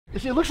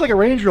See, it looks like a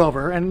Range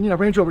Rover, and you know,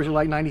 Range Rovers are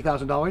like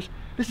 $90,000.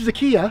 This is a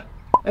Kia,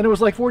 and it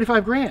was like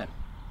 45 grand.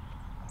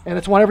 And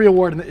it's won every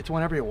award, and it's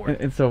won every award.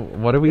 And so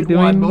what are we doing?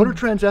 It won Motor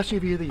Trend's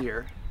SUV of the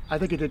Year. I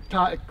think it did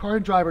Car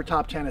and Driver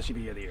Top 10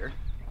 SUV of the Year.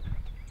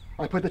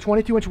 I put the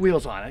 22-inch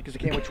wheels on it because it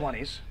came with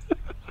 20s.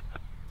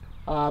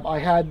 I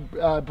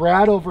had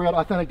Brad over at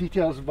Authentic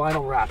Details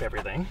vinyl wrap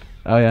everything.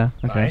 Oh yeah,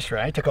 okay. Nice,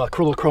 right? Took a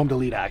little chrome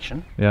delete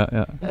action. Yeah,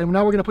 yeah. And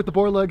now we're gonna put the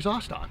Borla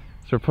exhaust on.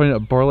 So we're putting a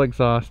Borla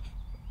exhaust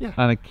Yeah.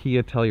 on a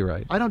Kia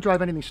Telluride. I don't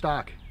drive anything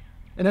stock.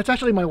 And that's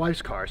actually my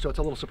wife's car, so it's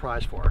a little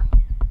surprise for her.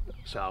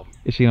 So.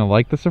 Is she gonna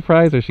like the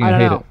surprise or is she gonna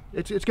hate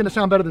it? It's gonna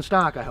sound better than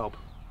stock, I hope.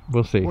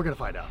 We'll see. We're gonna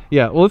find out.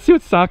 Yeah, well, let's see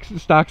what stock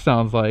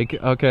sounds like,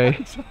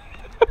 okay?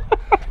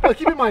 Well,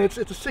 keep in mind, it's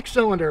a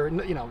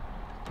 6-cylinder, you know,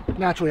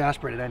 naturally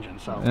aspirated engine,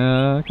 so.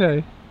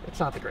 Okay. It's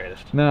not the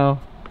greatest. No.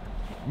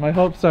 My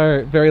hopes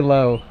are very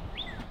low.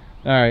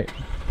 All right.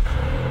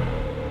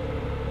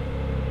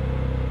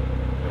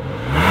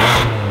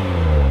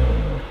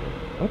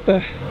 What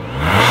the?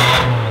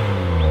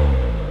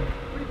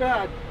 Pretty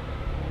bad.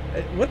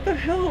 What the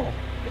hell?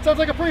 It sounds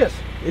like a Prius.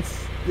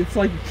 It's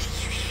like.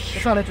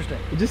 It's not interesting.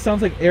 It just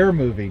sounds like air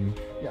moving.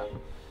 Yeah.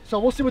 So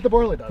we'll see what the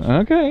Borla does.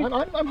 Okay.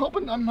 I'm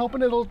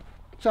hoping it'll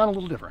sound a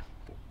little different.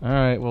 All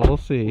right. Well, we'll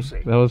see. We'll see.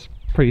 That was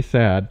pretty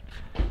sad.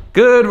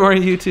 Good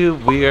morning,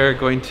 YouTube. We are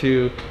going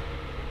to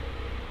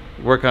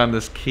work on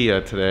this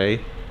Kia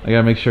today. I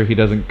gotta make sure he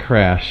doesn't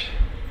crash.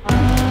 So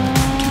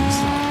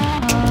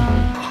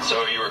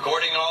are you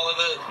recording all of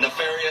the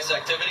nefarious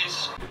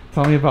activities?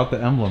 Tell me about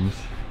the emblems.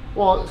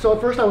 Well, so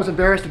at first I was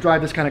embarrassed to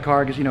drive this kind of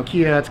car because, you know,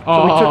 Kia.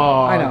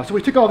 So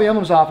we took all the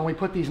emblems off and we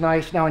put these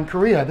nice. Now in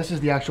Korea, this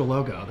is the actual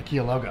logo, the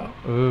Kia logo.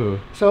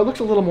 Ooh. So it looks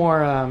a little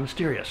more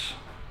mysterious.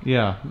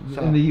 Yeah.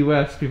 So, in the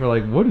U.S., people are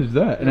like, "What is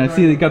that?" And I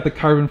see they got the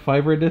carbon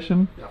fiber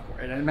edition. Yeah, of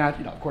course. And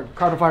of course,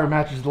 carbon fiber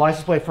matches the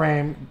license plate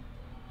frame,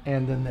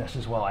 and then this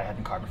as well. I had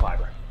in carbon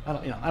fiber. I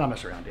don't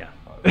mess around. Yeah.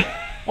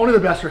 Only the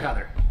best for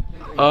Heather.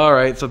 All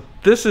right. So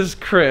this is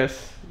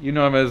Chris. You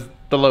know him as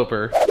the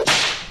Loeper.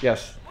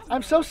 Yes.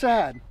 I'm so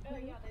sad.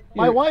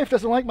 My wife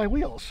doesn't like my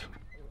wheels.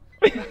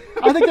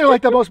 I think they're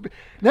like the most,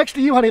 next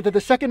to you, honey, they're the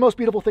second most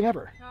beautiful thing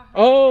ever.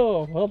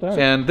 Oh, well done.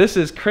 And this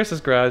is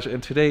Chris's garage,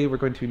 and today we're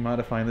going to be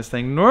modifying this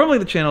thing. Normally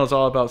the channel is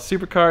all about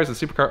supercars and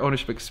supercar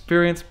ownership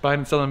experience, buying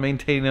and selling,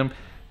 maintaining them,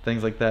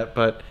 things like that,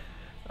 but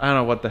I don't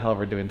know what the hell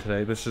we're doing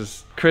today.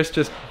 Chris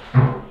just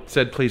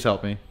said, please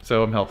help me,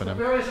 so I'm helping him.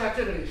 Nefarious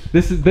activities.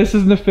 This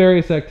is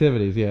nefarious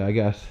activities, yeah, I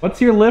guess. What's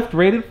your lift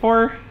rated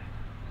for?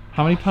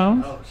 How many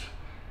pounds?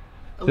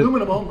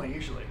 Aluminum only,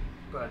 usually,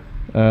 but...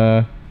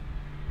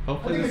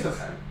 Hopefully this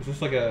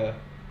is like a...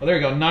 Oh, there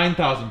you go,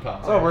 9,000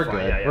 pounds. Oh, we're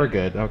good. Yeah. We're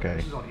good, okay.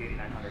 This is only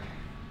 8,900.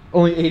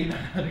 Only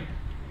 8,900.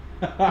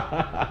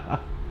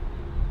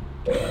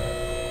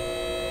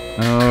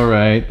 All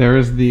right,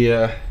 there's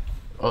the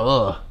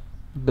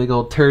big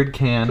old turd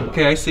can.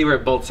 Okay, I see where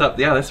it bolts up.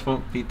 Yeah, this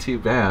won't be too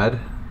bad.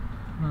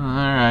 All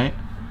right.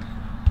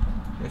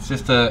 It's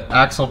just a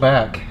axle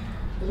back.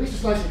 At least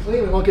it's nice and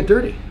clean. We won't get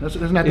dirty.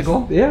 Isn't that the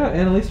goal? Yeah,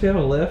 and at least we have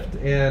a lift,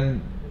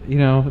 and you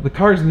know the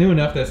car's new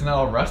enough that it's not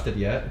all rusted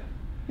yet.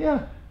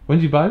 Yeah. When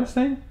did you buy this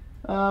thing?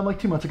 Like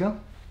 2 months ago.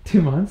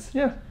 2 months?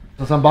 Yeah.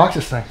 Let's unbox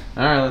this thing.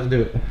 All right, let's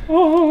do it.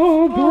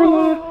 Oh,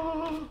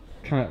 Borla.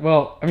 Kind of.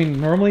 Well, I mean,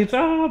 normally it's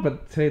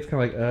but today it's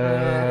kind of like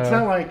it's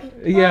not like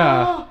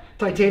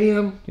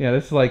titanium. Yeah,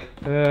 this is like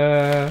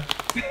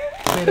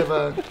made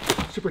of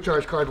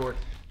supercharged cardboard.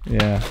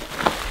 Yeah.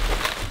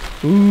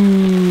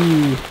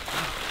 Ooh.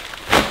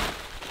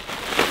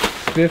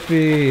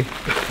 Spiffy.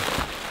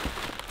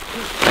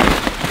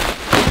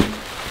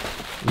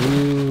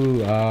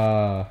 Ooh,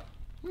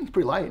 It's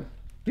pretty light.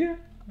 Yeah, I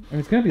mean,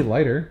 it's gonna be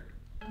lighter.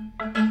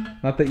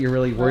 Not that you're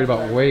really worried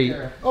about weight.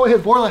 Oh, it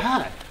had Borla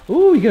hat.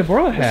 Ooh, you get a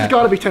Borla hat. This has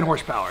got to be 10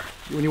 horsepower.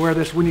 When you wear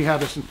this, when you have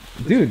this.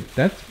 Dude,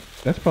 that's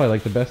probably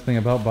like the best thing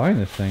about buying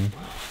this thing.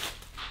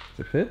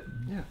 Does it fit?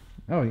 Yeah.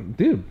 Oh,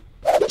 dude.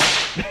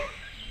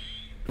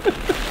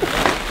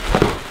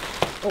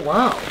 Oh,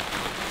 wow.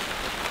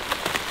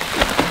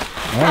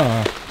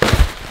 Oh,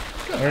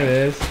 there it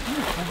is.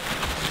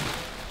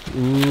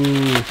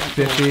 Ooh,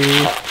 spiffy.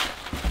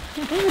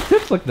 Oh, the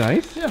tips look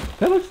nice. Yeah,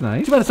 that looks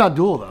nice. Too bad it's not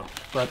dual though.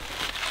 But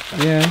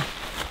yeah.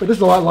 But this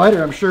is a lot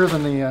lighter, I'm sure,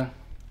 than the.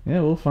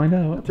 Yeah, we'll find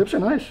out. The tips are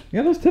nice.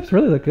 Yeah, those tips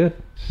really look good.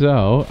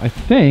 So I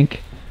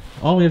think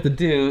all we have to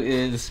do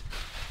is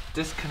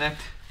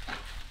disconnect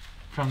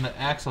from the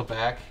axle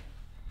back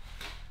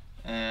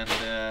and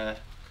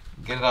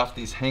get it off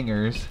these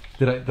hangers.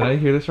 Did I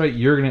hear this right?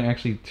 You're gonna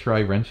actually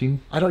try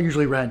wrenching? I don't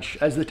usually wrench.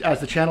 As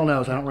the channel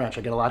knows, I don't wrench.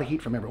 I get a lot of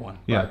heat from everyone.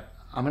 Yeah. But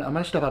I'm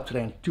gonna step up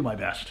today and do my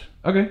best.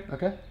 Okay.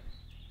 Okay.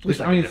 At least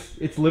I mean,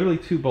 it's literally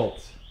 2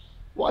 bolts.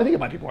 Well, I think it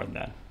might be more than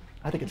that.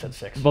 I think it said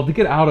 6. Well, to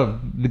get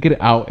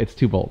it out, it's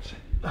 2 bolts.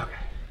 Okay.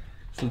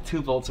 So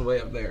 2 bolts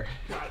away up there.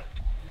 Got it.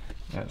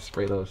 Yeah,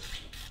 spray those.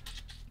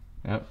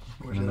 Yep.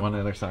 And then the one on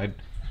the other side.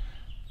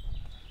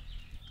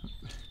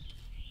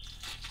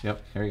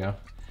 Yep. There you go.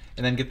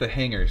 And then get the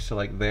hangers. So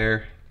like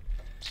there.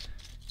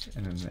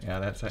 And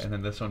then that side, and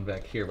then this one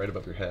back here, right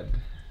above your head.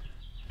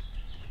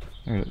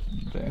 Right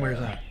there. Where's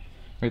that?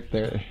 Right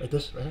there. Like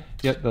this? Right here?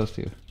 Yep, those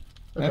two.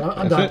 Okay, Yep,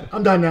 I'm that's done. it.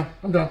 I'm done now.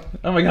 I'm done.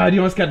 Oh my god, you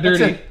almost got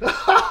dirty.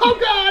 Oh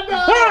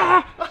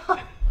God, no!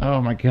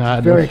 Oh my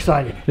god. Very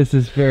exciting. This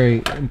is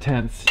very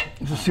intense.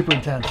 This is super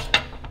intense.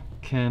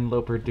 Can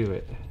Loeper do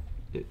it?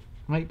 It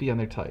might be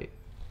under tight.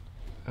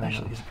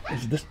 Actually,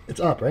 is this? It's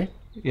up, right?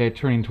 Yeah,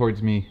 turning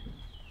towards me.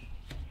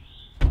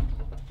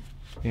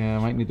 Yeah, I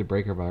might need the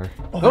breaker bar.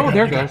 Oh,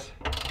 there it goes.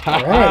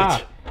 All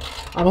right.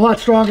 I'm a lot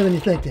stronger than you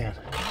think, Dan.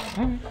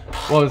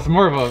 Well, it's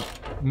more of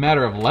a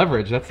matter of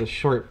leverage. That's a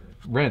short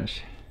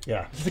wrench.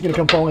 Yeah. Is this gonna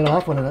come falling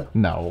off when it?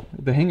 No,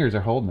 the hangers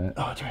are holding it.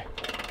 Oh, that's right.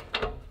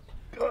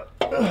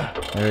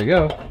 There you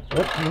go.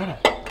 Yep, you got it.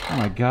 Oh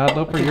my god,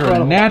 Loeper, That's you're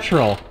incredible. a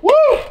natural. Woo!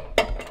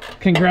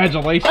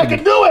 Congratulations. I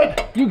can do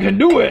it! You can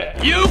do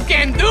it! You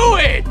can do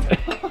it!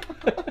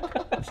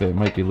 So it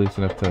might be loose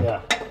enough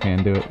to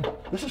hand do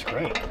it. This is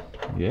great.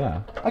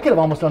 Yeah. I could have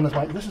almost done this.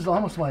 This is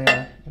almost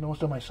my,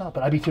 almost done myself,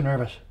 but I'd be too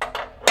nervous.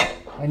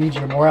 I need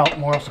your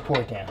moral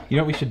support, Dan. You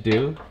know what we should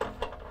do?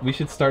 We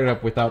should start it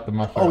up without the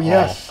muffler. Oh, at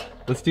yes. all.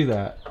 Let's do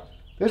that.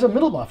 There's a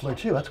middle muffler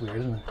too. That's weird,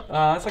 isn't it?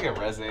 That's like a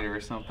resonator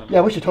or something.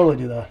 Yeah, we should totally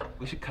do that.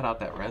 We should cut out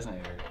that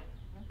resonator.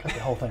 Cut the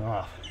whole thing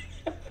off.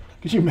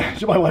 Could you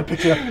imagine my one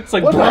picture? It's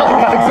like what the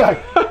heck?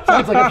 Exactly.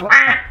 Sounds like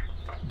a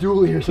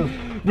dually or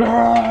something.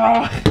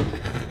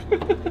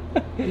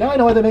 Now I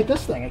know why they make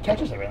this thing. It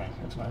catches everything.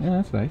 That's nice. Yeah,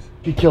 that's nice.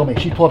 She'd kill me.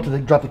 She'd pull up to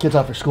drop the kids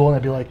off for school, and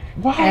I'd be like,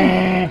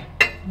 Why?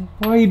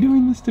 Why are you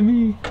doing this to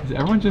me? Is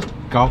everyone just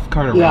golf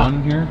cart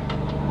around here?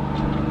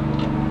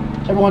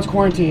 Everyone's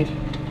quarantined.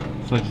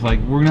 So it's like,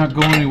 we're not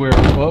going anywhere.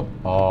 Oh,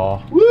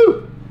 aw.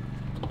 Woo!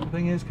 The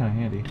thing is kind of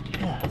handy.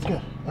 Yeah, that's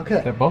good.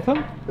 Okay. They're both of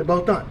them? They're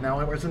both done.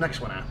 Now, where's the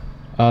next one at?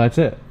 Oh, that's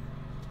it.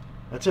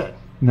 That's it.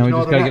 No, we There's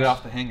just other gotta get it nuts.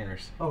 off the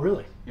hangers. Oh,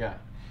 really? Yeah.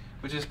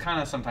 Which is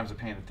kind of sometimes a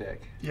pain in the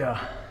dick.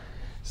 Yeah.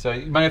 So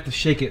you might have to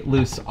shake it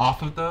loose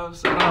off of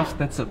those. I don't know if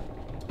that's a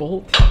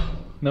bolt.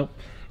 Nope.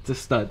 It's a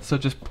stud. So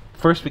just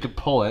first we could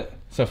pull it.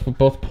 So if we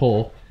both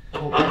pull.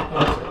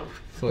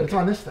 So It's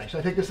on this thing. Should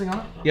I take this thing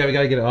off? yeah, we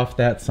gotta get it off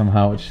that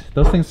somehow. Which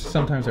those things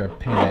sometimes are a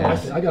pain in the I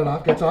ass. see. I got it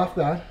off. Gets off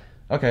that.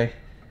 Okay.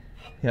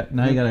 Yeah.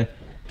 Now you gotta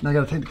Now I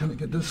gotta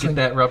get this get thing.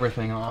 that rubber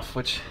thing off.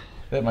 Which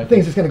that might I think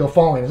it's just gonna go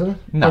falling, isn't it?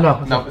 No, Oh,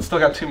 no, no. It's still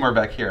got two more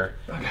back here.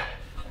 Okay.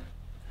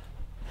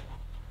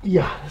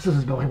 Yeah, this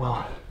isn't going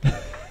well.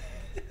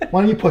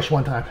 Why don't you push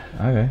one time?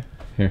 Okay.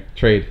 Here,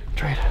 trade.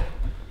 Trade.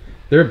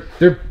 They're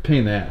pain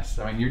in the ass.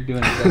 I mean, you're doing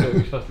exactly what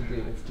you're supposed to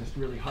do. It's just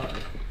really hard.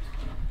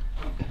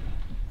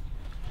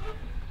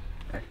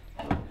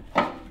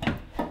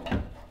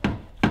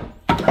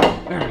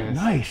 There it is.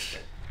 Nice.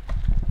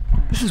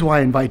 This is why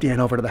I invite Dan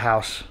over to the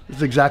house. This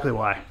is exactly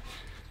why.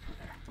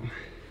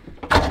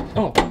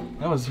 Oh,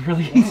 that was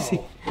really easy.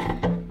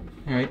 All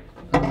right.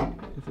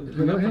 Is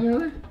there another hanger on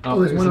there? Oh,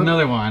 there's one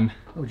another one.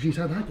 Oh, geez,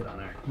 how'd that get on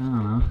there? I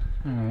don't know.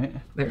 All right.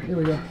 There. Here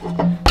we go.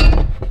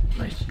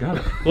 Nice. Got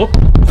it. Oh.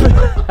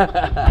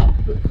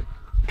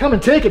 Come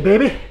and take it,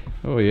 baby.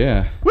 Oh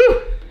yeah.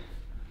 Woo!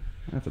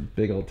 That's a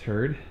big old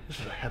turd. This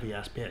is a heavy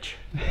ass bitch.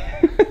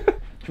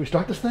 Should we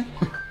start this thing?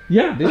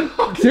 Yeah, dude.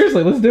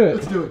 Seriously, let's do it.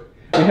 Let's do it.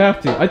 We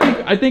have to.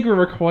 I think we're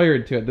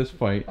required to at this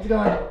point. How's it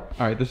going? All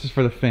right, this is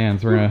for the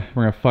fans. We're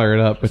gonna fire it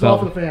up It's all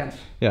without for the fans.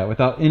 yeah,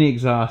 without any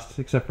exhaust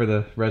except for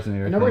the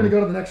resonator. And then we're thing.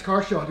 gonna go to the next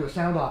car show and do a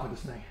sound off of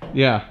this thing.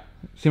 Yeah.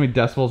 See how many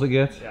decibels it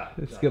gets? Yeah,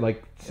 It's exactly. get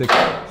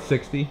like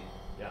 60.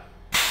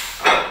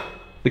 Yeah.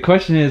 The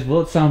question is,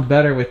 will it sound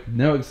better with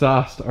no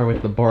exhaust or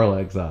with the Borla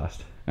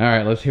exhaust? All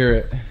right, let's hear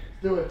it.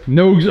 Do it.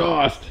 No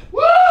exhaust.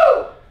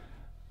 Woo!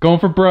 Going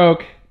for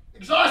broke.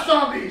 Exhaust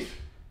zombies!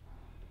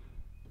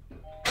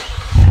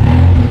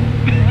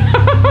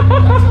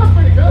 That sounds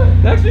pretty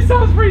good. That actually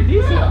sounds pretty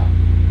decent. Yeah.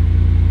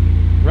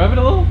 Rev it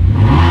a little.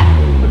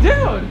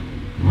 Dude.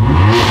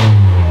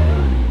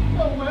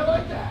 No way, I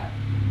like that.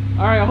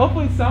 All right,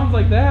 hopefully it sounds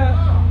like that.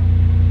 Wow.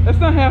 That's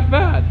not half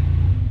bad.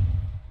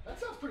 That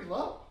sounds pretty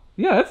low.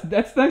 Yeah,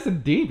 that's nice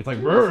and deep. It's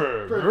like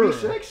For a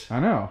V6? I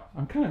know.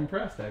 I'm kind of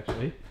impressed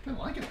actually. Kind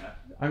of liking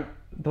that.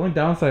 The only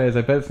downside is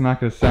I bet it's not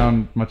going to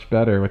sound much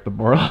better with the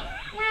Borla.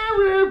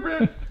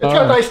 It's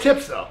got nice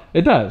tips though.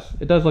 It does.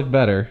 It does look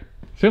better.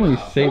 Certainly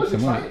Wow, that saves was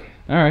some money. exciting.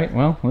 All right.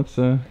 Well, let's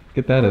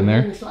get that in I'm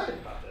there. excited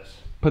about this.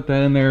 Put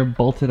that in there.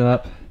 Bolt it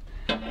up.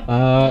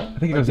 I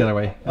think it goes the other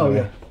way. Oh,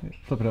 Other way.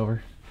 Flip it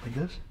over. Like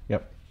this?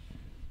 Yep.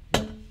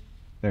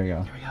 There you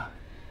go. There we go.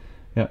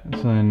 Yep.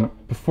 So then,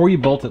 before you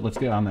bolt it, let's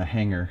get on the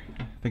hanger.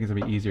 I think it's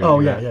gonna be easier. Oh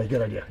to do yeah, that. yeah,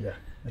 good idea. Yeah,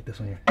 like this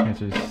one here. And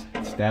so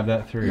just stab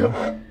that through. All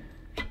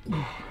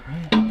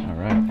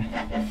right.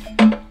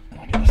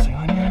 I'll get this thing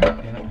on here.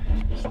 Yeah.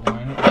 Just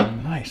line it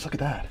and, Nice. Look at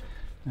that.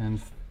 and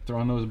throw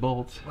on those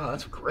bolts. Wow,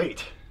 that's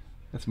great.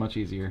 That's much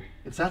easier.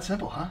 It's that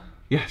simple, huh?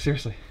 Yeah.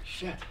 Seriously.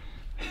 Shit.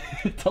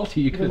 I told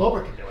you Even could.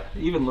 Loeper can do it.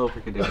 Even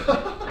Loeper could do it.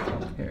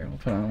 Here, we'll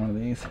put on one of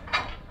these.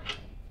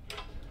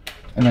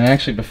 And then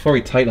actually, before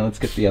we tighten it, let's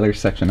get the other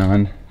section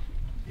on.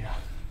 Yeah.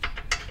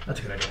 That's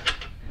a good idea.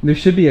 There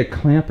should be a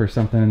clamp or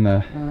something in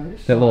the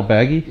that little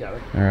baggie. Yeah.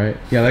 All right.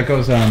 Yeah, that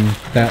goes on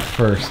that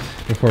first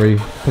before we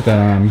put that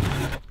on.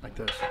 Like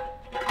this.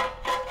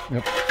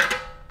 Yep.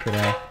 Good.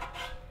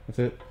 That's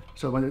it.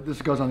 So when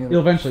this goes on the other.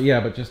 You'll eventually, yeah,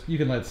 but just you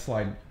can let it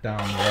slide down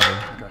the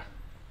lever. Okay.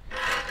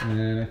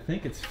 And I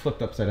think it's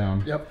flipped upside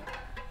down. Yep.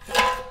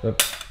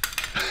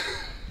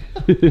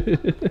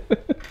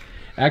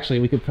 Actually,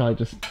 we could probably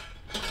just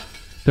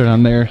throw it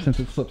on there since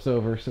it slips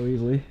over so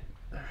easily.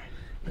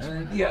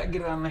 And yeah,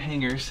 get it on the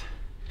hangers.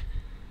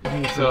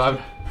 So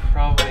I've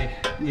probably,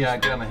 yeah,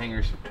 get on the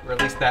hangers, or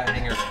at least that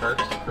hanger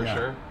first, for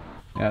sure.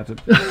 Yeah,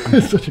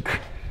 it's such a.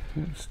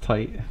 It's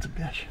tight. It's a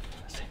bitch.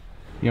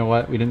 You know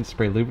what? We didn't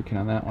spray lubricant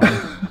on that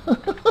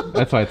one.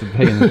 That's why it's a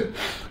pain.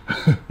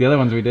 The other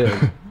ones we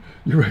did.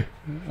 You're right.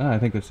 Oh, I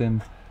think that's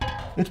in.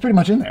 It's pretty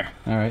much in there.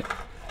 All right.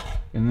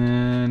 And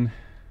then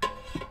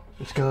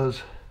this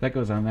goes. That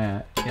goes on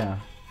that. Yeah.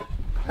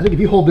 I think if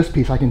you hold this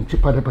piece, I can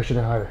try to push it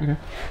in harder. Okay.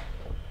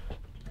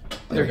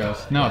 There it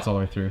goes. Now it's all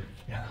the way through.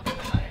 Yeah.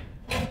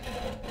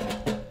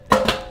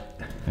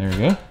 There we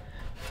go.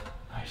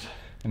 Nice.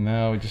 And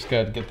now we just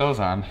got to get those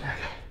on.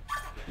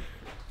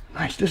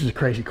 Nice. This is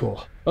crazy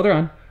cool. Oh, they're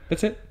on.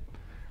 That's it.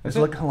 Does it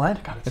look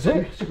aligned? God, it's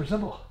that's super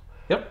simple.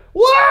 Yep.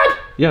 What?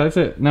 Yeah, that's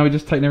it. Now we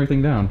just tighten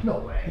everything down. No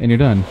way. And you're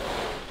done.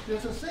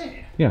 That's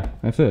insane. Yeah,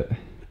 that's it.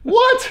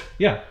 What?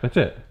 Yeah, that's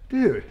it.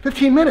 Dude,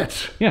 15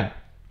 minutes. Yeah.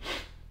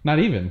 Not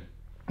even.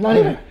 Not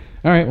even.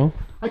 All right, well.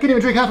 I couldn't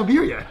even drink half a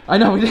beer yet. I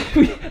know.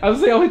 I was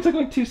saying I only took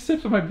like 2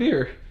 sips of my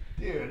beer.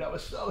 Dude, that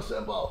was so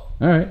simple.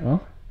 All right,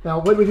 well. Now,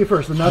 what do we do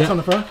first? The nuts on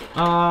the front?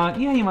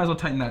 Yeah, you might as well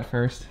tighten that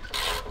first.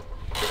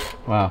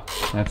 Wow,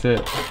 that's it.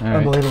 All right.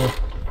 Unbelievable.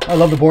 I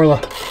love the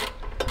Borla.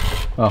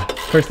 Oh,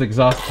 first the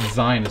exhaust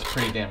design is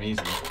pretty damn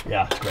easy.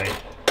 Yeah, it's great.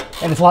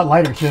 And it's a lot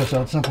lighter too,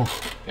 so it's simple.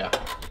 Yeah.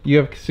 You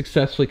have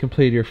successfully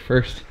completed your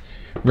first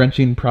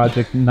wrenching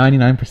project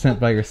 99%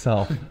 by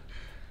yourself.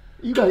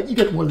 You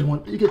get more than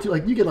one. You get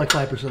like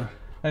 5%.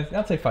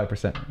 I'll say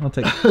 5%. I'll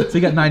take. So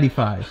you got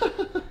 95.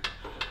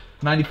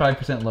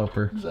 95%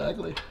 Loeper.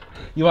 Exactly.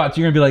 You watch.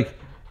 You're gonna be like,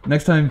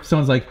 next time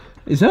someone's like,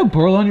 "Is that a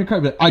Borla on your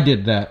car?" Like, I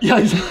did that. Yeah.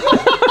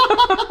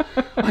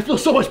 I feel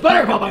so much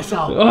better about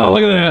myself. Oh,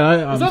 look at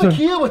that. Is that a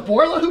Kia with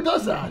Borla? Who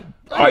does that?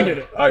 I did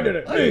it. I did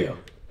it. Hey.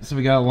 So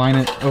we gotta line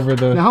it over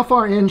the. Now, how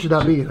far in should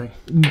that be, you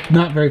think?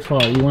 Not very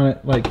far. You want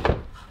it like.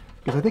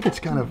 Because I think it's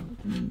kind of.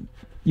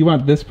 You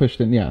want this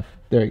pushed in. Yeah.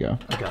 There you go.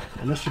 Okay.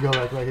 And this should go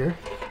like right here.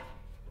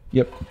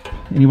 Yep.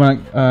 And you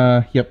want,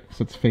 yep,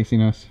 so it's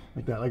facing us.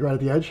 Like that, like right at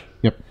the edge?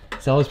 Yep.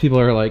 So all those people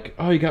are like,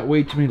 oh, you got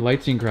way too many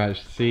lights in your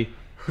garage. See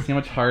how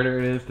much harder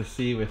it is to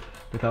see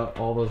without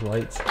all those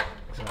lights?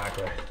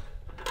 Exactly.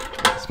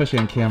 Especially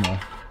on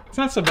camera. It's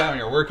not so bad when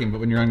you're working,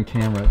 but when you're on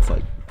camera, it's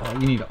like, oh,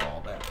 you need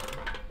all that.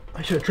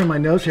 I should have trimmed my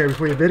nose hair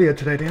before you videoed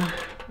today, Dan.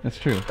 That's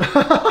true.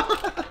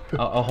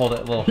 I'll hold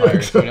it a little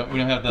higher so we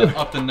don't have the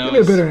up the nose.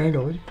 Give me a better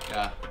angle, would you?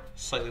 Yeah,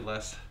 slightly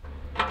less.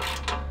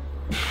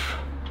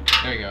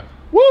 There you go.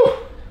 Woo!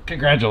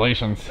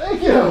 Congratulations.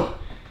 Thank you!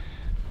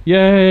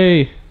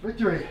 Yay!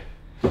 Victory.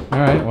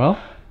 Alright, well.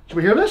 Should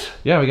we hear this?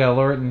 Yeah, we gotta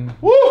lower it and...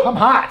 Woo! I'm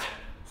hot!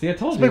 See, I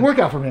told you. It's a big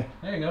workout for me.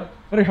 There you go. I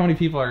wonder how many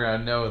people are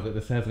gonna know that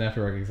this has an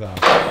aftermarket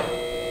exhaust.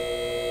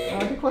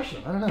 Good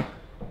question. I don't know.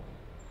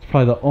 It's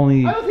probably the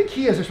only... I don't think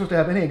Kias are supposed to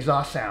have any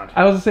exhaust sound.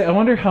 I was gonna say, I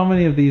wonder how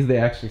many of these they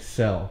actually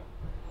sell.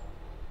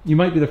 You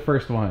might be the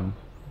first one.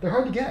 They're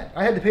hard to get.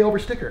 I had to pay over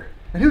sticker.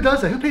 And who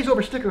does that? Who pays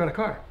over sticker on a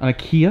car? On a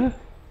Kia?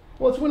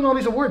 Well, it's winning all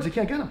these awards. You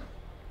can't get them.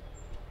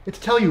 It's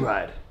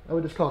Telluride. I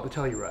would just call it the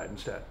Telluride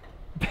instead.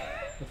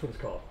 That's what it's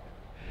called.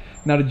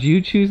 Now, did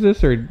you choose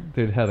this or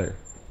did Heather?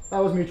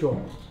 That was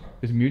mutual.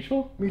 Is it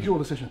mutual? Mutual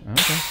decision.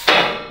 Okay.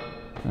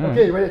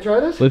 Okay, you ready to try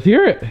this? Let's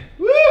hear it.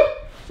 Woo!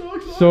 So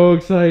exciting. So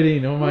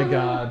exciting. Oh my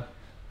God.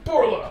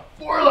 Borla.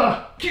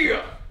 Borla.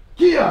 Kia.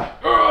 Kia.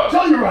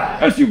 Telluride.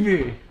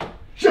 SUV.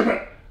 Ship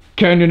it.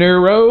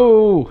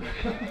 Canonero.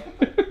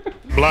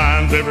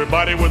 Blinds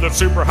everybody with a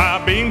super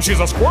high beam. She's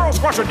a squirrel,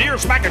 squasher, deer,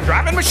 smacking,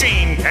 driving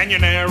machine.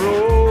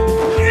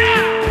 Canyonero.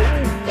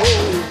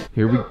 Yeah!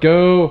 Here we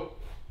go.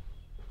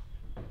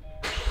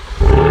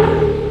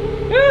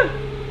 Yeah,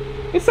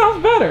 it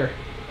sounds better.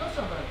 That's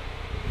not bad.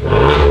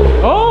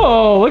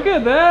 Oh, look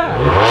at that.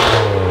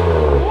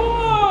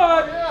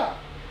 What? Yeah.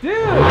 Dude.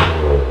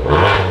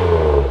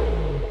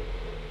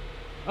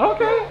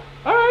 Okay.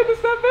 All right,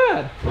 that's not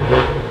bad.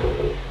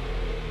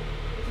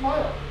 It's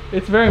mild.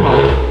 It's very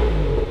mild.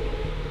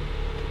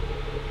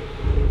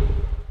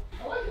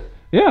 I like it.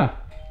 Yeah.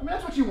 I mean,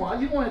 that's what you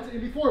want. You want it to,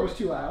 before it was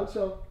too loud,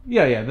 so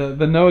Yeah.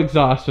 The no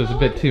exhaust was a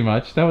bit too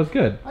much. That was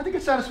good. I think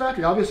it's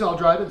satisfactory. Obviously, I'll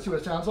drive it and see what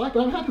it sounds like,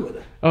 but I'm happy with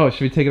it. Oh,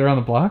 should we take it around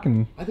the block?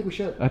 And I think we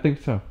should. I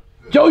think so.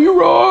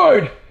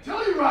 Telluride!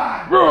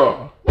 Telluride!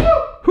 Hoorah! Woo!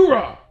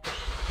 Hoorah!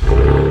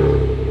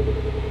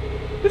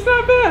 It's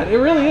not bad. It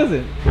really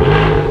isn't.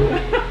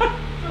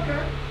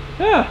 Okay.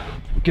 Yeah.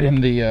 Get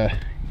in the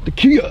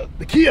Kia.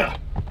 The Kia.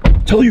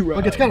 Telluride.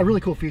 Look, it's got a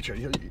really cool feature.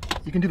 You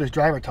can do this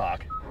driver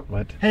talk.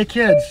 What? Hey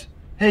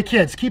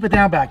kids, keep it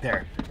down back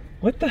there.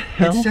 What the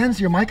hell? It sends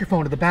your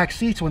microphone to the back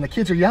seat, so when the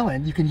kids are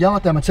yelling, you can yell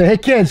at them and say, hey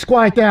kids,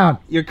 quiet down.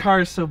 Your car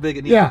is so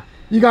big. Yeah,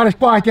 you gotta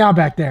quiet down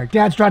back there.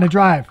 Dad's trying to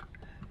drive.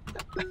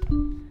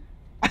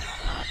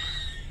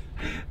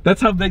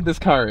 That's how big this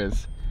car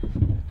is.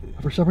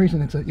 For some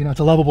reason, it's a it's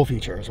a lovable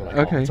feature. Is what I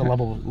call Okay. it. It's a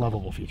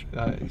lovable feature.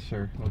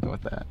 Sure, we'll go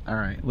with that. All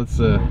right, let's.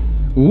 Ooh.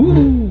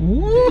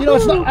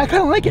 It's not. I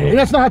kind of like it.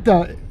 It's not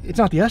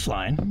the S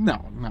line,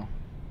 No.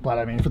 but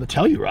I mean, for the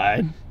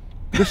Telluride,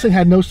 this thing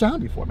had no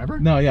sound before. Remember?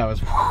 No, yeah, it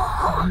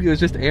was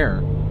just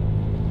air.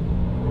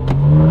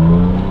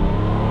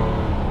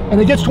 And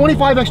it gets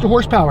 25 extra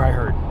horsepower. I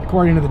heard,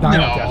 according to the dyno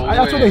test.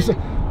 That's what they say.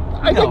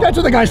 I think that's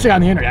what the guys say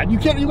on the internet. You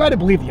got to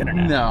believe the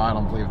internet. No, I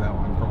don't believe that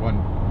one. For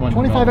one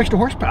 25 extra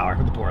horsepower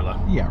with the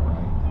Borla. Yeah,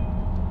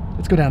 right.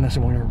 Let's go down this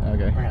and we're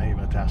Okay. gonna give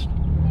it a test.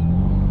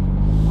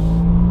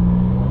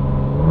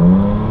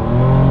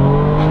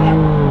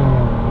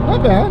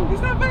 Not bad.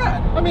 It's not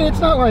bad. I mean, it's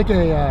not like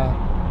a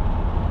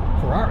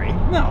Ferrari,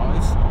 No,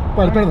 it's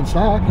but it's better than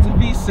stock. a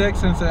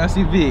V6 and it's an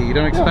SUV. You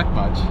don't expect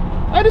much.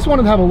 I just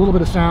wanted to have a little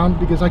bit of sound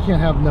because I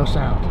can't have no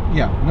sound.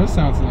 Yeah, no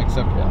sounds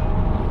acceptable.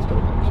 Let's go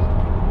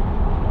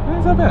back.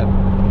 It's not bad.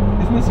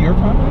 Isn't this your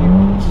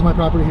property? This is my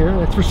property here.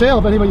 It's for sale.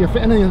 If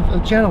any of the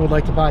channel would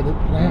like to buy the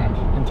land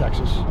in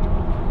Texas,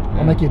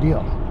 I'll make you a deal.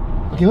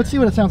 Okay, let's see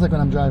what it sounds like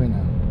when I'm driving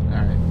now.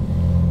 All right.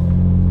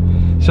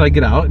 Should I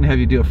get out and have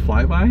you do a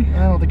flyby?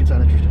 I don't think it's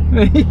that interesting.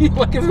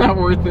 Like it's not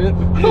worth it.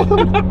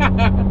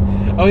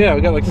 Oh yeah,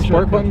 we got like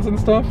sport buttons and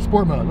stuff.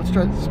 Sport mode. Let's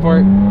try this.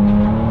 Sport.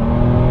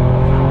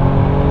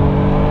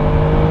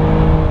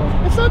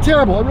 It's not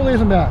terrible. It really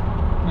isn't bad.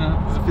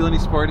 Does it feel any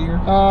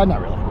sportier?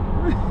 Not really.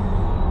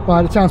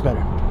 But it sounds better.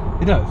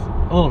 It does.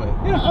 A little bit.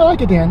 Yeah. I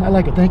like it, Dan. I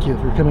like it. Thank you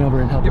for coming over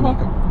and helping You're me.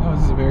 welcome. That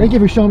was very. Thank you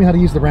for showing me how to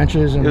use the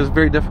wrenches. And It was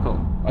very difficult.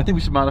 I think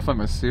we should modify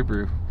my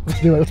Subaru. let's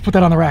do it. Let's put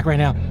that on the rack right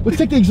now. Let's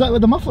take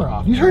the muffler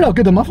off. You heard how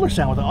good the muffler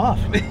sound with it off.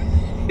 I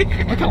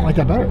kind of like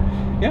that better.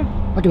 Yeah.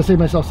 I could have saved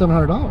myself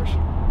 $700.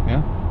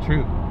 Yeah.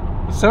 True.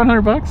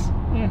 $700?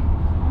 Yeah,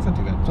 That's not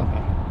too bad. it's not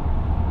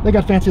bad. They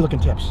got fancy looking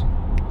tips.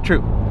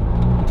 True.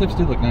 The tips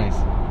do look nice.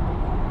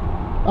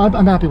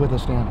 I'm happy with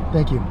this, Dan.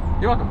 Thank you.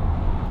 You're welcome.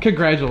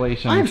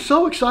 Congratulations. I am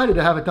so excited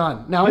to have it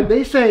done. Now,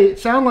 they say,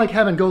 sound like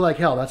heaven, go like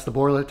hell. That's the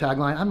Borla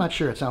tagline. I'm not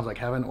sure it sounds like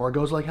heaven or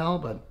goes like hell,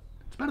 but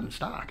it's better than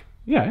stock.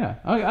 Yeah.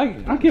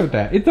 I'll give it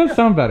that. It does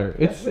sound better.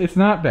 It's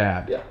not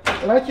bad. Yeah,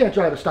 and I can't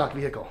drive a stock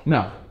vehicle.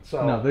 No.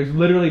 So- No, there's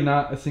literally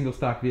not a single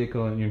stock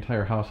vehicle in your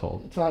entire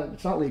household.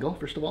 It's not legal,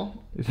 first of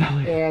all. It's not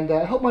like. And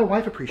I hope my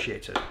wife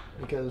appreciates it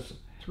because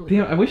it's really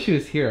Damn, I wish she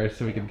was here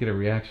so we could get a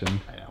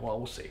reaction. Yeah, well,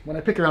 we'll see. When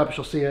I pick her up,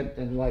 she'll see it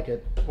and like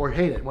it or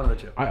hate it, one of the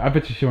two. I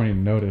bet you she won't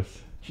even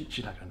notice.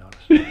 She's not going to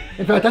notice.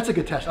 In fact, that's a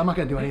good test. I'm not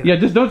going to do anything. Yeah,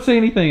 just don't say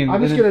anything.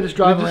 I'm just going to just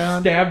drive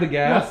around. Stab the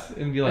gas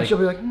and be And like. she'll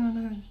be like,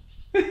 no.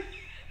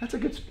 That's a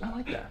good, I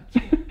like that.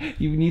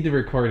 You need to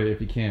record it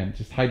if you can.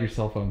 Just hide your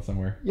cell phone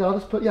somewhere. Yeah, I'll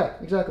just put, yeah,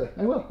 exactly.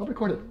 I will. I'll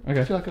record it.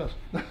 Okay. See how it goes.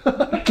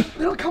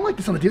 They don't come like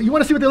this on the dealer. You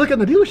want to see what they look like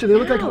in the dealership? They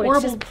look like No, horrible.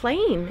 it's just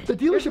plain. The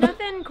dealership. There's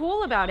nothing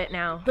cool about it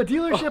now. The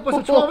dealership was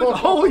a 12 inch.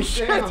 Holy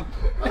shit.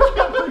 I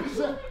can't believe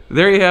that.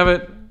 There you have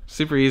it.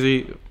 Super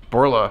easy.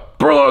 Borla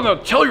on the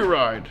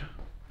Telluride.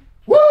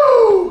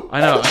 Woo! I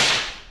know.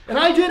 And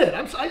I did it.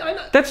 I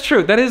know. That's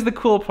true. That is the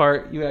cool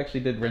part. You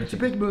actually did wrenching. It's a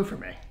big move for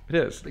me. It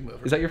is. big move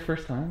for Is that your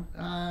first time?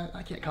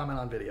 I can't comment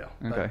on video.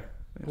 but Okay.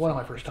 One of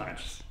my first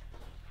times.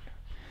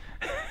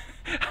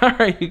 All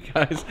right, you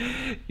guys.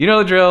 You know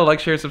the drill. Like,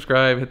 share,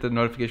 subscribe, hit the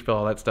notification bell,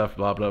 all that stuff,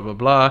 blah, blah, blah,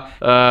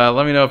 blah.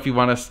 Let me know if you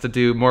want us to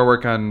do more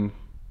work on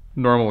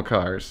normal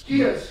cars.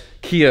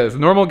 Kias.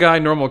 Normal guy,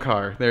 normal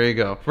car. There you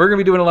go. We're going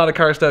to be doing a lot of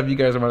car stuff. You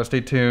guys are going to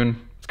stay tuned.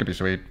 It's going to be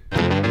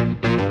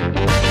sweet.